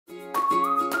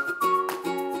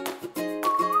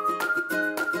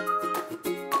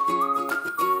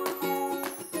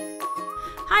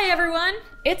Hi everyone,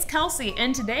 it's Kelsey,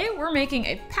 and today we're making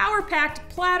a power-packed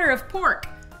platter of pork.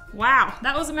 Wow,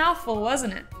 that was a mouthful,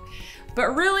 wasn't it?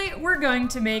 But really, we're going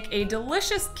to make a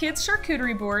delicious kids'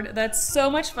 charcuterie board that's so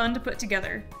much fun to put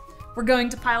together. We're going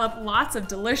to pile up lots of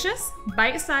delicious,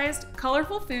 bite-sized,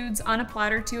 colorful foods on a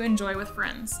platter to enjoy with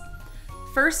friends.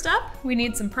 First up, we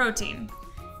need some protein.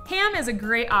 Ham is a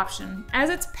great option, as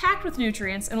it's packed with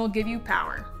nutrients and will give you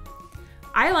power.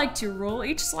 I like to roll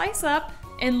each slice up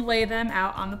and lay them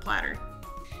out on the platter.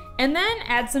 And then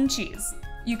add some cheese.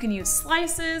 You can use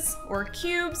slices or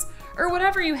cubes or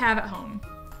whatever you have at home.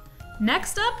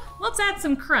 Next up, let's add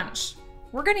some crunch.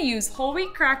 We're gonna use whole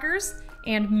wheat crackers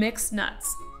and mixed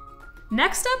nuts.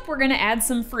 Next up, we're gonna add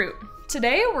some fruit.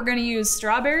 Today, we're gonna use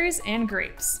strawberries and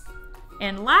grapes.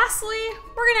 And lastly,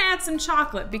 we're gonna add some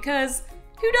chocolate because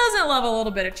who doesn't love a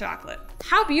little bit of chocolate?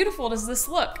 How beautiful does this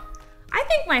look? I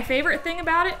think my favorite thing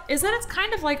about it is that it's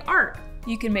kind of like art.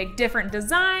 You can make different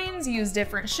designs, use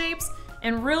different shapes,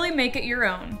 and really make it your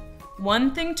own.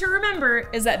 One thing to remember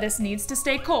is that this needs to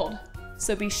stay cold,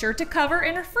 so be sure to cover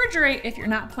and refrigerate if you're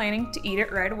not planning to eat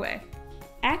it right away.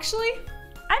 Actually,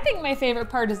 I think my favorite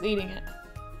part is eating it.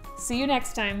 See you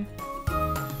next time.